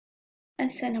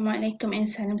Assalamualaikum and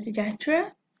salam sejahtera.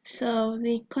 So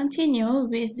we continue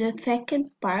with the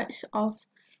second parts of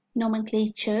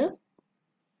nomenclature,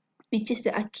 which is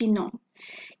the alkenol.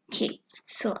 Okay,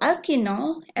 so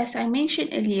alkenol, as I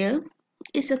mentioned earlier,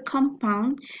 is a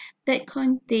compound that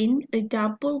contains a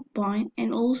double bond and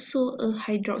also a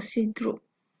hydroxyl group.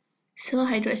 So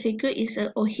hydroxyl group is a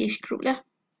OH group lah.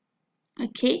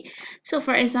 Okay, so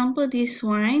for example, this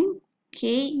one,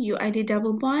 okay, you ada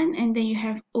double bond and then you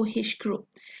have OH group.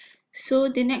 So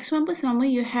the next one bersama,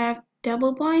 you have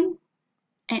double bond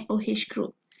and OH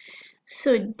group.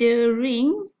 So the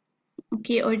ring,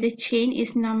 okay, or the chain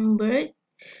is numbered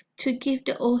to give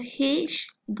the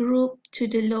OH group to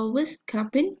the lowest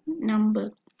carbon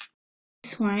number.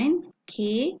 This one,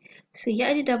 okay, so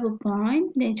ia ada double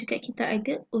bond dan juga kita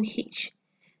ada OH.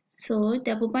 So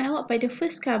double bond awak pada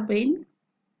first carbon,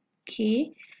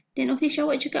 okay, dan OH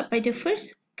awak juga pada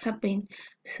first carbon.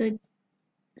 So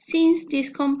since this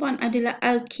compound adalah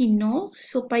alkenol,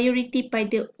 so priority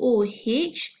pada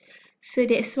OH, so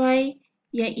that's why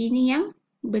yang ini yang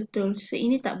betul. So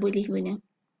ini tak boleh guna.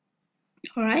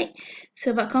 Alright,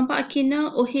 sebab compound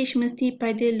alkenol OH mesti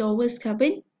pada lowest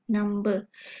carbon number.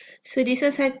 So this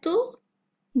one 1,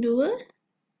 2,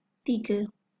 3.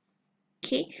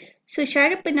 Okay, so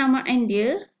cara penamaan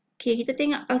dia, okay, kita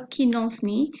tengok alkenols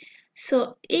ni.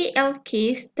 So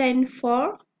ALK stand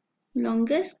for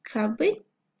longest carbon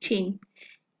chain.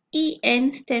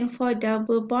 EN stand for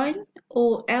double bond,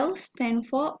 OL stand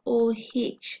for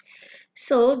OH.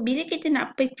 So, bila kita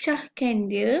nak pecahkan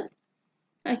dia,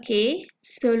 okay,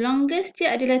 so longest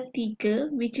dia adalah 3,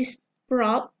 which is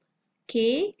prop,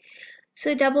 okay.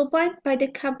 So, double bond pada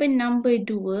carbon number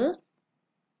 2,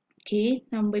 okay,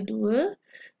 number 2.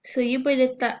 So, you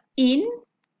boleh letak in,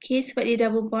 okay, sebab dia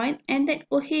double bond, and then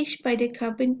OH pada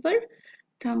carbon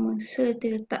pertama. So,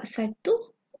 kita letak 1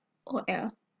 OL.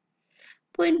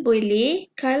 Pun boleh,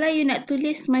 kalau you nak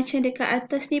tulis macam dekat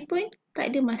atas ni pun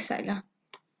tak ada masalah.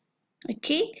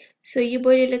 Okay, so you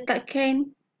boleh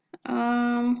letakkan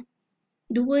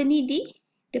 2 ni di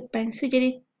depan. So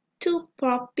jadi 2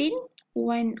 propene,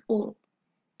 1 O.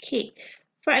 Okay,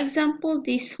 for example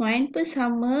this one pun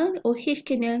sama, OH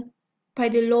kena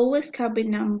pada lowest carbon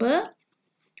number.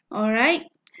 Alright,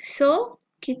 so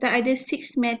kita ada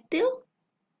 6 methyl.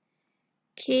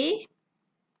 Okay,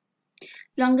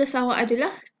 longest awak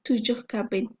adalah 7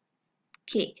 carbon.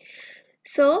 Okay,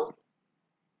 so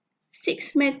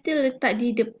 6 methyl letak di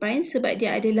depan sebab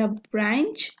dia adalah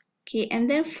branch. Okay, and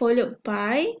then followed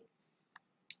by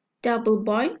double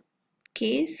bond.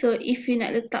 Okay, so if you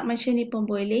nak letak macam ni pun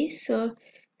boleh. So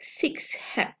 6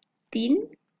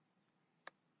 heptene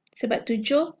sebab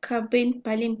 7 carbon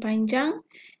paling panjang,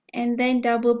 and then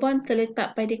double bond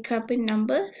terletak pada carbon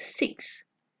number 6.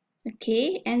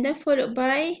 Okay, and then followed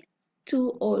by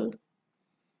 2 ol.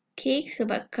 Okay,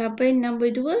 sebab carbon number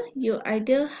 2, you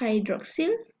ada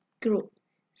hydroxyl group.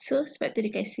 So, sebab tu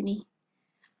dekat sini.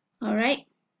 Alright.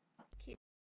 Okay.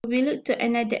 We look to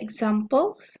another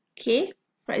examples. Okay,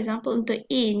 for example untuk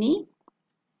A ni.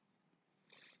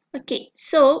 Okay,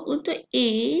 so untuk A,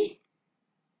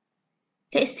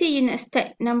 let's say you nak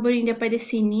start numbering daripada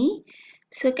sini.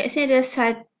 So, kat sini ada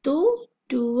 1,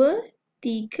 2,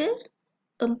 3,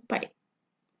 4.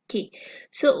 Okay,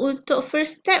 so untuk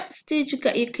first step, still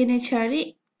juga you kena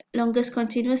cari longest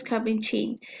continuous carbon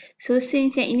chain. So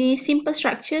since yang ini simple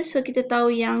structure, so kita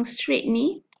tahu yang straight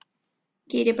ni,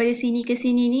 okay, daripada sini ke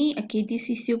sini ni, okay, this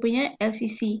is you punya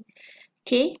LCC.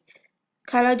 Okay,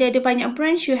 kalau dia ada banyak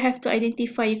branch, you have to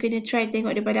identify. You kena try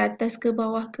tengok daripada atas ke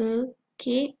bawah ke,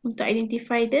 okay, untuk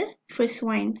identify the first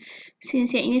one.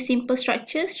 Since yang ini simple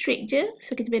structure, straight je,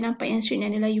 so kita boleh nampak yang straight ni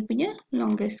adalah you punya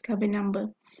longest carbon number.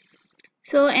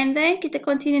 So, and then kita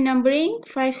continue numbering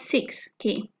 5, 6.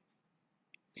 Okay.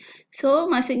 So,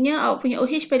 maksudnya awak punya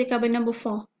OH pada carbon number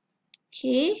 4.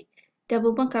 Okay.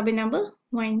 Double bond carbon number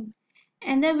 1.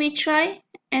 And then we try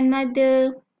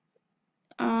another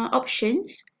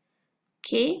options.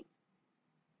 Okay.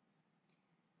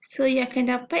 So, you akan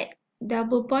dapat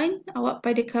double bond awak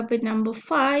pada carbon number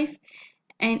 5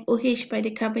 and OH pada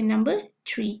carbon number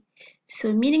 3. So,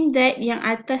 meaning that yang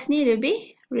atas ni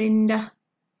lebih rendah.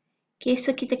 Okay,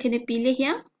 so kita kena pilih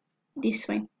yang this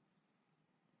one.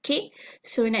 Okay,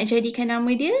 so nak jadikan nama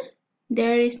dia,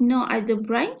 there is no other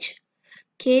branch.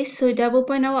 Okay, so double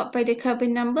bond awak pada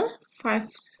carbon number 5.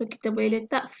 So kita boleh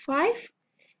letak 5.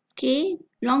 Okay,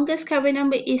 longest carbon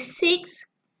number is 6.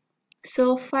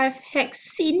 So 5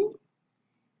 hexene.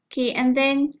 Okay, and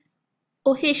then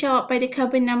OH awak pada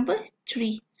carbon number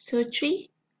 3. So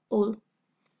 3 ol.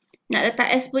 Nak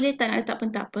letak S boleh, tak nak letak pun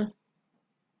tak apa.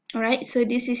 Alright, so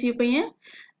this is you punya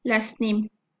last name.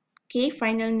 Okay,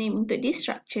 final name untuk this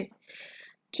structure.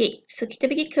 Okay, so kita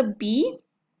pergi ke B.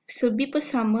 So B pun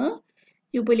sama.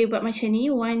 You boleh buat macam ni,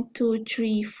 1, 2,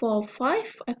 3, 4,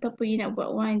 5 ataupun you nak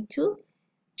buat 1, 2,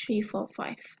 3, 4,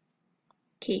 5.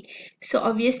 Okay, so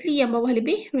obviously yang bawah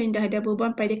lebih rendah, double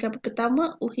bond pada carbon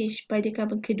pertama, OH pada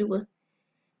carbon kedua.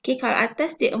 Okay, kalau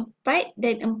atas dia 4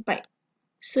 dan 4.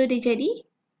 So dia jadi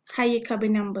higher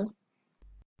carbon number.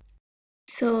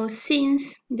 So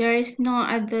since there is no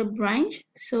other branch,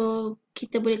 so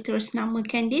kita boleh terus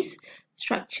namakan this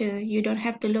structure. You don't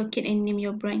have to locate and name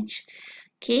your branch.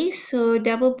 Okay, so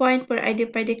double bond berada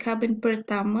pada carbon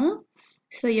pertama.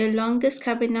 So your longest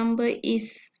carbon number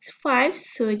is 5,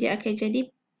 so dia akan jadi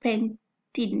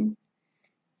pentene.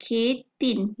 Okay,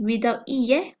 tin without E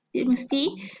dia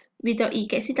mesti without E.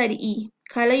 Kat sini tak ada E.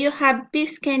 Kalau you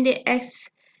habiskan dia as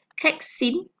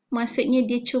hexene, maksudnya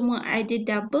dia cuma ada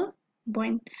double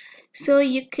bond. So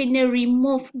you kena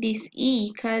remove this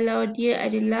E kalau dia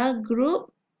adalah group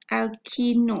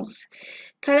alkenols.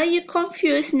 Kalau you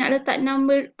confuse nak letak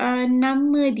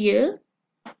nama dia,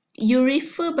 you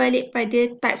refer balik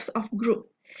pada types of group.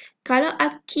 Kalau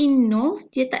alkenols,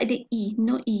 dia tak ada E,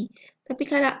 no E. Tapi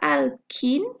kalau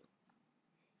alkene,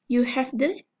 you have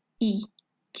the E.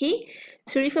 Okay,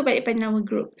 so refer balik pada nama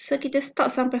group. So kita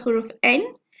stop sampai huruf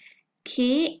N.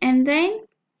 Okay, and then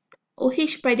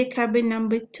OH pada carbon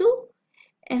number 2.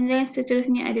 And then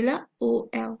seterusnya adalah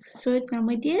OL. So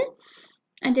nama dia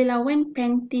adalah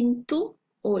 1-pentene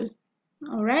 2-ol.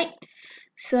 Alright.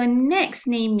 So next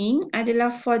naming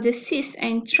adalah for the cis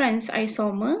and trans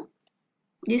isomer.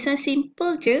 This one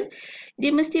simple je. Dia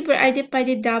mesti berada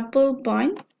pada double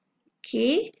bond.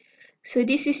 Okay. So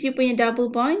this is you punya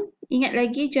double bond. Ingat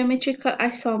lagi geometrical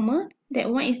isomer. That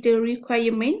one is the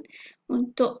requirement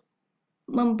untuk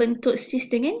membentuk cis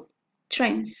dengan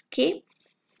trans. Okay.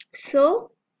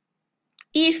 So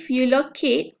if you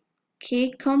locate,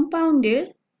 okay, compound dia,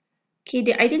 okay,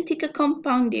 the identical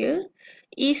compound dia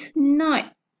is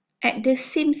not at the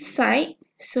same side.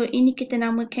 So ini kita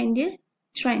namakan dia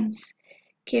trans.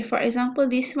 Okay, for example,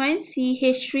 this one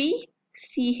CH3,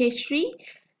 CH3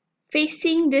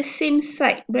 facing the same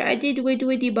side, berada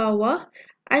dua-dua di bawah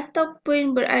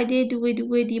ataupun berada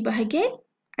dua-dua di bahagian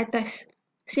atas.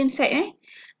 Same side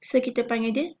So kita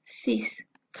panggil dia cis.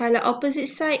 Kalau opposite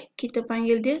side, kita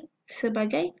panggil dia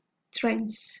sebagai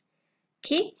trans.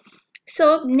 Okay.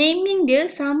 So naming dia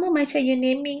sama macam you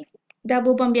naming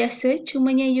double bond biasa,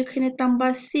 cumanya you kena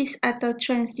tambah cis atau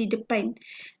trans di depan.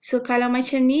 So kalau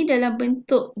macam ni dalam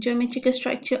bentuk geometrical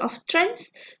structure of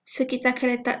trans, so kita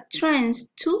akan letak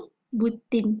trans to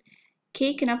butene.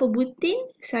 Okay, kenapa butene?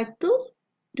 1,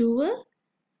 2,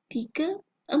 3,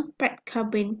 4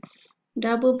 carbon.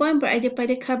 Double bond berada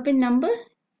pada carbon number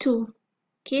 2.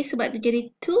 Okay, sebab tu jadi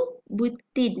 2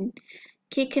 butene.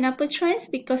 Okay, kenapa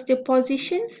trans? Because the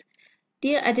positions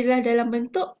dia adalah dalam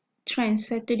bentuk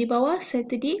trans. Satu di bawah,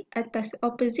 satu di atas.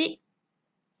 Opposite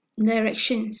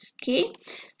directions. Okay,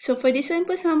 so for this one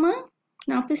pun sama.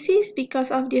 Kenapa cis?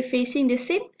 Because of dia facing the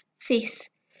same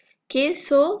face. Okay,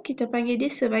 so kita panggil dia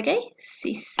sebagai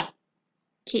cis.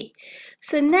 Okay,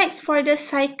 so next for the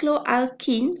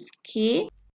cycloalkenes.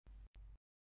 Okay.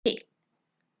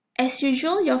 As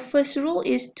usual, your first rule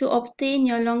is to obtain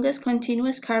your longest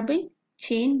continuous carbon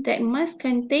chain that must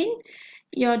contain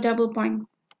your double bond.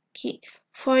 Okay,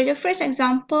 for the first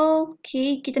example,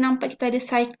 okay, kita nampak kita ada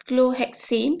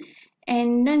cyclohexane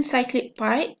and non-cyclic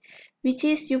part, which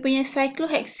is you punya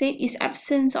cyclohexane is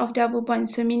absence of double bond.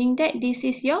 So meaning that this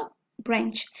is your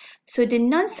branch. So the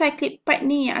non-cyclic part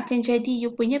ni yang akan jadi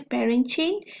you punya parent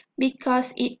chain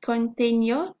because it contain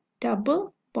your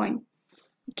double bond.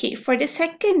 Okay, for the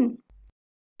second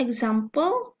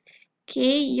example,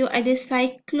 okay, you ada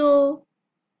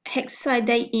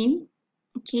cyclohexadiene,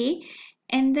 okay,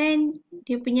 and then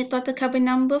dia punya total carbon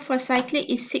number for cyclic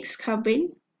is 6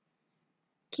 carbon.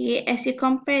 Okay, as you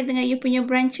compare dengan you punya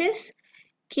branches,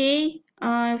 okay,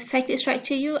 cyclic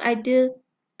structure you ada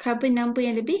carbon number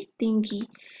yang lebih tinggi,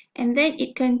 and then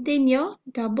it contain your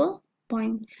double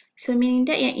bond. So meaning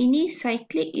that yang ini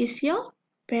cyclic is your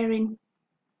parent.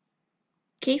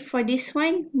 Okay, for this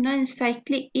one,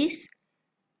 non-cyclic is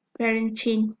parent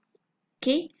chain.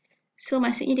 Okay, so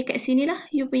maksudnya dekat sini lah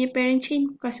you punya parent chain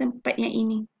kuasa 4 yang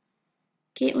ini.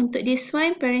 Okay, untuk this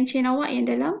one, parent chain awak yang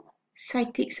dalam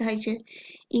cyclic sahaja.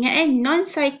 Ingat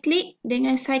non-cyclic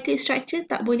dengan cyclic structure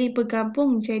tak boleh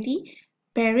bergabung jadi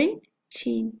parent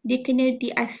chain. Dia kena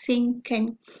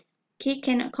diasingkan. Okay,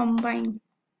 cannot combine.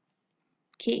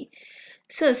 Okay,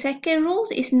 so second rule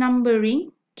is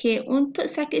numbering. Okay,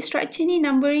 untuk cyclic structure ni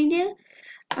numbering dia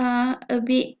a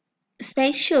bit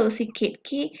special sikit.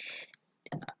 Okay,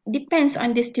 depends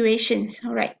on the situations.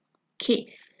 Alright.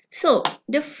 Okay, so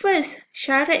the first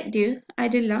syarat dia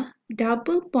adalah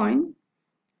double bond,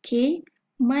 okay,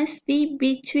 must be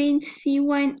between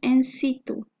C1 and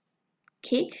C2.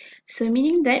 Okay, so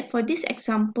meaning that for this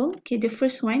example, okay, the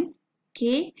first one,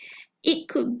 okay, it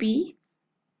could be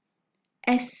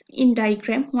as in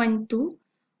diagram 1,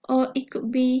 2, or it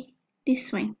could be this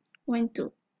one 1, 2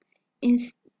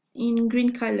 in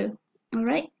green color.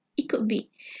 Alright, it could be.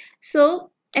 So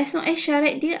as long as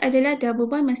syarat dia adalah double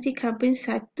bond mesti carbon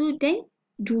 1 dan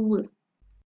 2.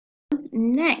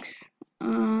 Next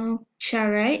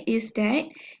syarat is that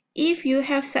if you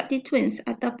have substituents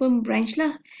ataupun branch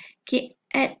lah, okay,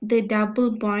 at the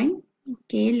double bond,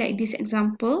 okay, like this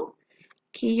example,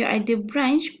 okay, you ada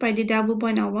branch pada double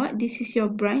bond awak. This is your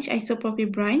branch,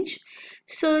 isopropyl branch.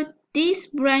 So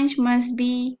this branch must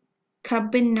be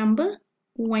carbon number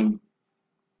 1.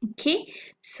 Okay,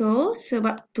 so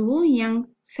sebab tu yang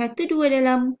 1, 2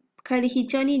 dalam kali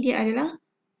hijau ni dia adalah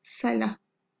salah.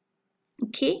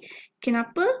 Okay,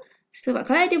 kenapa? Sebab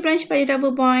kalau ada branch pada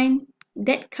double bond,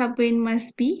 that carbon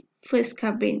must be first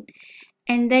carbon.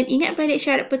 And then ingat balik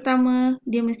syarat pertama,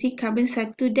 dia mesti carbon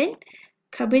 1 dan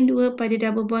carbon 2 pada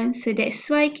double bond. So that's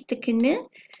why kita kena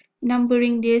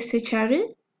numbering dia secara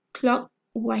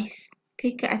clockwise,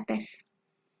 ke atas.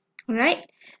 Alright,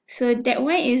 so that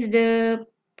one is the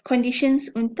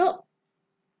conditions untuk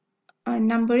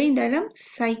numbering dalam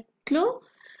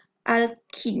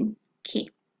cycloalkene. Okay.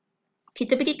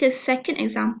 Kita pergi ke second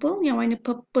example yang warna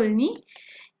purple ni.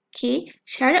 Okay,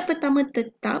 syarat pertama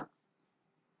tetap.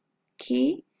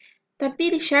 Okay, tapi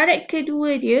syarat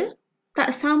kedua dia tak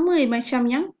sama macam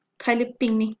yang colour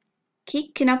pink ni.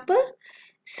 Okay, kenapa?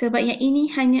 Sebab yang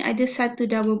ini hanya ada 1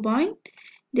 double bond.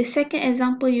 The second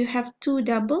example you have 2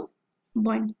 double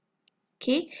bond.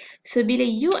 Okay, so bila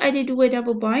you ada 2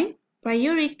 double bond,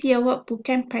 priority awak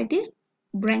bukan pada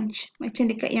branch.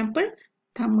 Macam dekat yang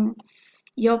pertama.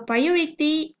 Your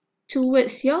priority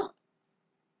towards your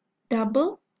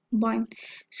double bond.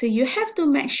 So you have to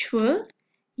make sure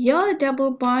your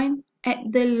double bond at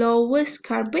the lowest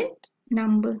carbon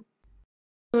number.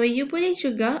 So you boleh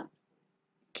juga,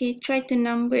 okay, try to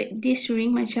number this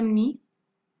ring macam ni.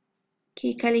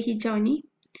 Okay, colour hijau ni.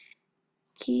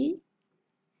 Okay.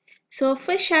 So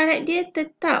first syarat dia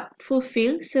tetap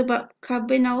fulfill sebab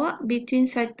carbon awak between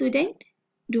 1 dan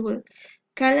 2.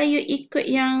 Kalau you ikut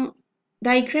yang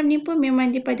diagram ni pun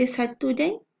memang dia pada 1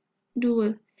 dan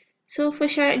 2. So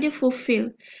first syarat dia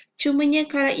fulfill. Cumanya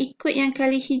kalau ikut yang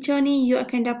kali hijau ni, you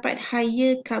akan dapat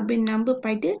higher carbon number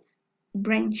pada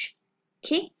branch.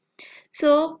 Okay.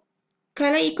 So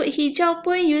kalau ikut hijau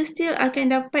pun, you still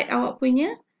akan dapat awak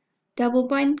punya double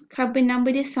bond carbon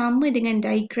number dia sama dengan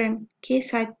diagram. Okay,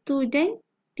 1 dan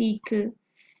 3.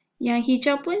 Yang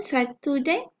hijau pun 1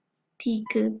 dan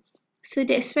 3. So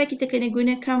that's why kita kena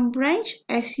gunakan branch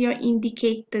as your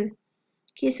indicator.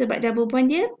 Okay, sebab double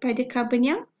bond dia pada carbon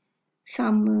yang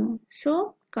sama.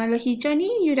 So kalau hijau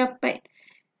ni you dapat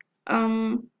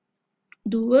 2,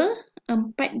 4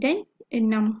 dan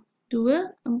 6.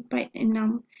 2, 4,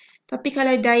 6. Tapi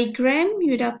kalau diagram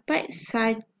you dapat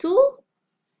 1,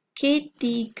 okay,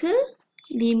 3,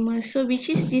 5. So which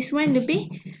is this one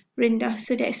lebih rendah.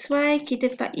 So that's why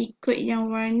kita tak ikut yang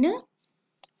warna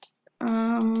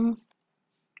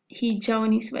hijau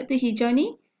ni. Sebab tu hijau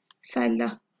ni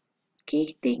salah. Okay,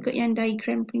 kita ikut yang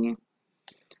diagram punya.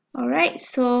 Alright,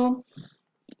 so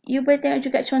you boleh tengok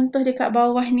juga contoh dekat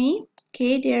bawah ni.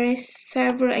 Okay, there is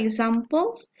several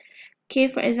examples.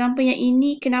 Okay, for example yang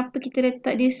ini, kenapa kita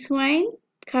letak this one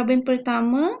carbon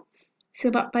pertama?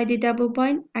 Sebab pada double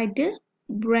bond ada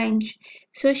branch.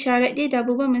 So syarat dia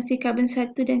double bond mesti carbon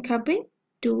 1 dan carbon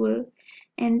 2.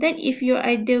 And then if you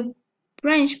ada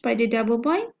branch pada double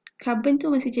bond, carbon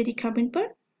tu mesti jadi carbon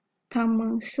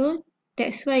pertama. So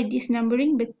that's why this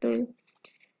numbering betul.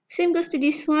 Same goes to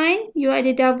this one. You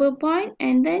ada double bond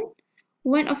and then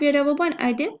one of your double bond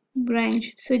ada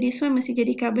branch. So this one mesti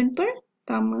jadi carbon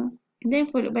pertama. And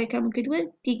then followed by carbon kedua,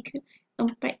 3,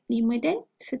 4, 5 dan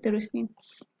seterusnya.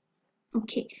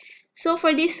 Okay. So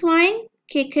for this one,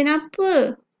 okay,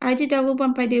 kenapa ada double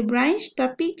bond pada branch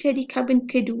tapi jadi carbon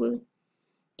kedua?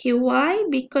 Okay, why?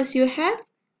 Because you have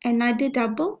another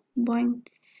double bond.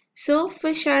 So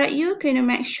first syarat you kena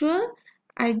make sure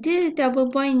ada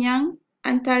double bond yang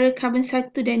antara carbon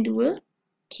 1 dan 2.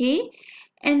 Okay.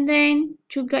 And then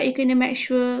juga you kena make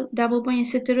sure double bond yang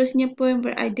seterusnya pun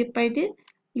berada pada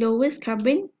lowest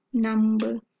carbon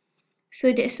number.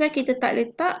 So that's why kita tak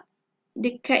letak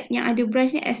dekat yang ada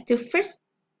branch ni as the first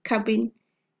carbon.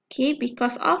 Okay,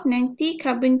 because of nanti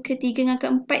carbon ketiga dengan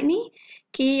keempat ni,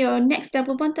 okay, your next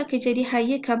double bond tu akan jadi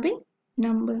higher carbon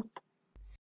number.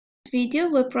 video,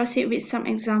 we'll proceed with some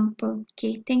example.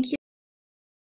 Okay, thank you.